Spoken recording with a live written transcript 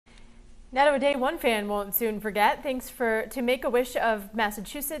Now, a day one fan won't soon forget, thanks to Make-A-Wish of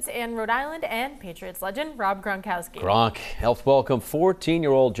Massachusetts and Rhode Island and Patriots legend Rob Gronkowski. Gronk helped welcome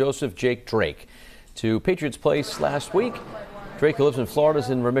 14-year-old Joseph Jake Drake to Patriots Place last week. Drake, who lives in Florida, is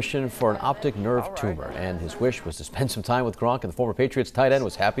in remission for an optic nerve tumor, and his wish was to spend some time with Gronk, and the former Patriots tight end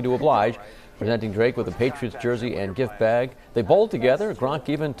was happy to oblige, presenting Drake with a Patriots jersey and gift bag. They bowled together. Gronk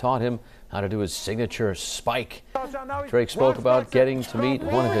even taught him how to do his signature spike. Drake spoke about getting to meet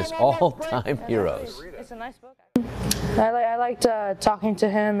one of his all-time heroes. It's a nice book. I liked talking to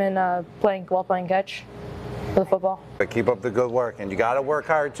him and playing catch for the football. Keep up the good work, and you got to work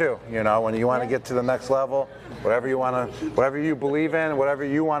hard too. You know, when you want to get to the next level, whatever you believe in, whatever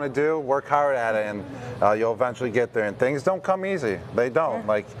you want to do, work hard at it, and you'll eventually get there. And things don't come easy. They don't.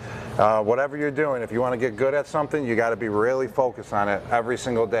 Like whatever you're doing, if you want to get good at something, you got to be really focused on it every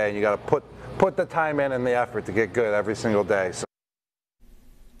single day. And you got to put the time in and the effort to get good every single day. So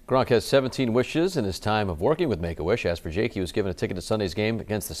Gronk has 17 wishes in his time of working with Make-A-Wish. As for Jake, he was given a ticket to Sunday's game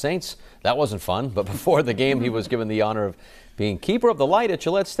against the Saints. That wasn't fun, but before the game, he was given the honor of being keeper of the light at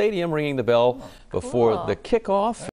Gillette Stadium, ringing the bell before the kickoff.